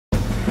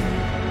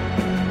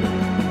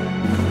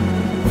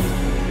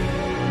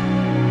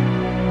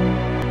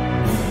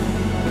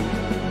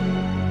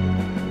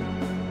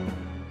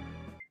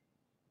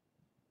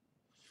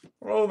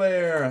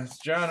there, it's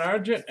John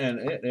Argent, and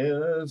it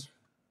is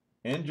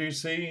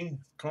NGC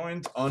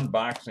coins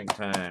unboxing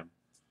time.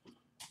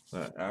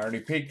 I already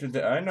peeked at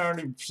I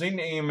already seen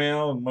the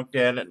email and looked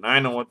at it, and I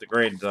know what the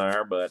grades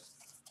are, but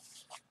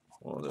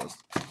well, these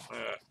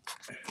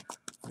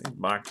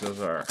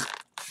boxes are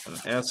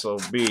an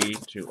SOB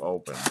to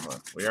open.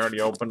 But we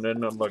already opened it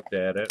and looked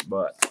at it,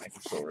 but I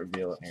can still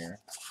reveal it here.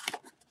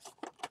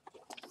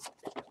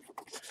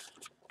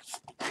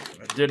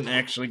 I didn't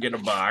actually get a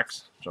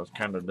box, which I was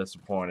kind of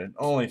disappointed.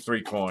 Only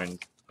 3 coins,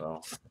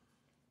 so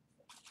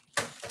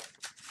I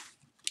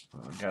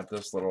got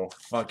this little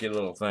funky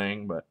little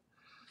thing, but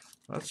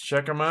let's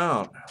check them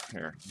out.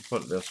 Here,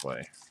 put it this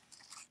way.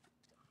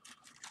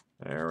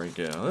 There we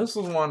go. This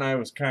is one I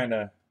was kind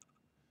of a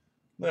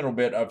little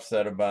bit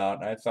upset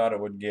about. I thought it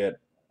would get,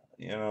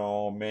 you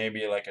know,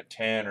 maybe like a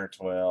 10 or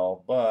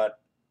 12, but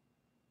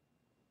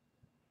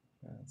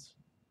it's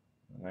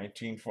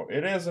it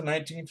is a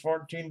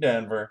 1914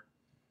 Denver.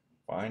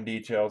 Fine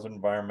details,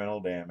 environmental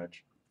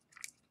damage.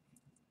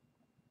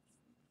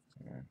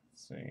 Let's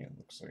see, it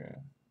looks like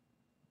a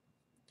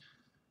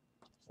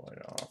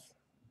slide off.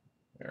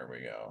 There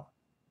we go.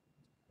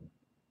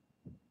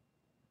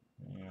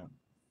 Yeah.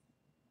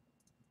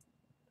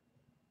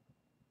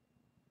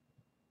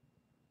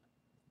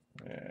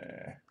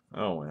 Yeah.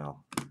 Oh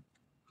well.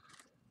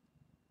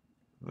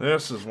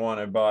 This is one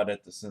I bought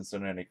at the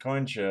Cincinnati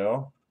Coin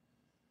Show.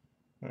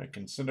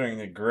 Considering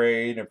the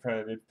grade, I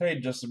probably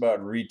paid just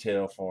about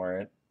retail for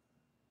it.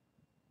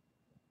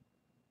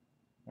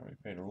 Probably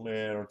paid a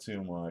little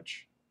too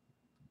much,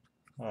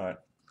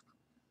 but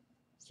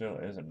still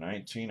is a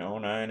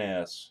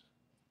 1909S.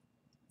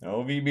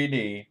 No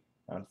VBD,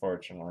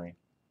 unfortunately.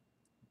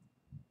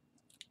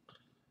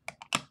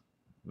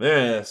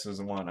 This is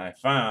the one I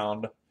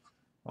found.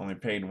 Only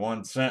paid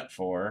 1 cent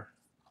for.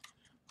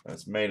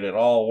 That's made it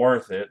all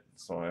worth it.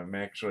 So I'm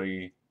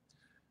actually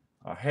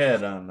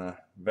ahead on the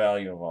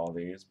value of all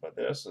these. But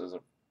this is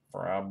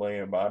probably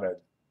about a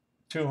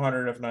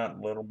 200, if not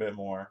a little bit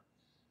more,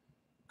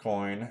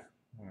 coin.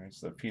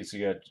 It's the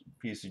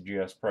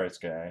PCGS price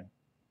guide.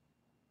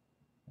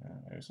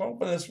 I was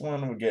hoping this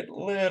one would get a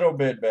little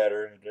bit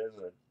better. It is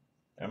a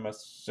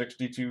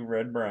MS62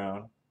 red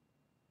brown.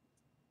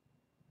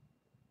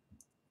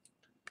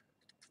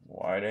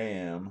 Wide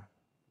AM.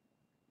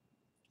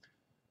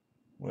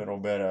 Little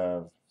bit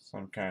of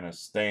some kind of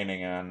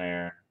staining on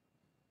there.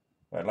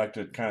 I'd like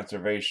to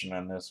conservation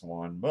on this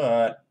one,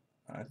 but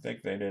I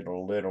think they did a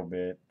little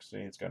bit. See,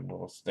 it's got a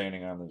little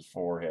staining on his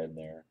forehead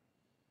there.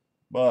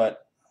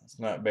 But it's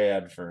not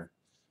bad for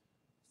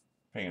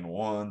paying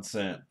 1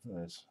 cent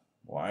for this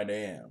wide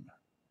AM.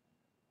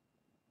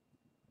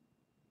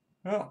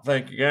 Well,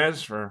 thank you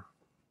guys for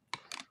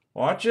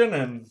watching,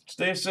 and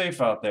stay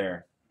safe out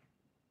there.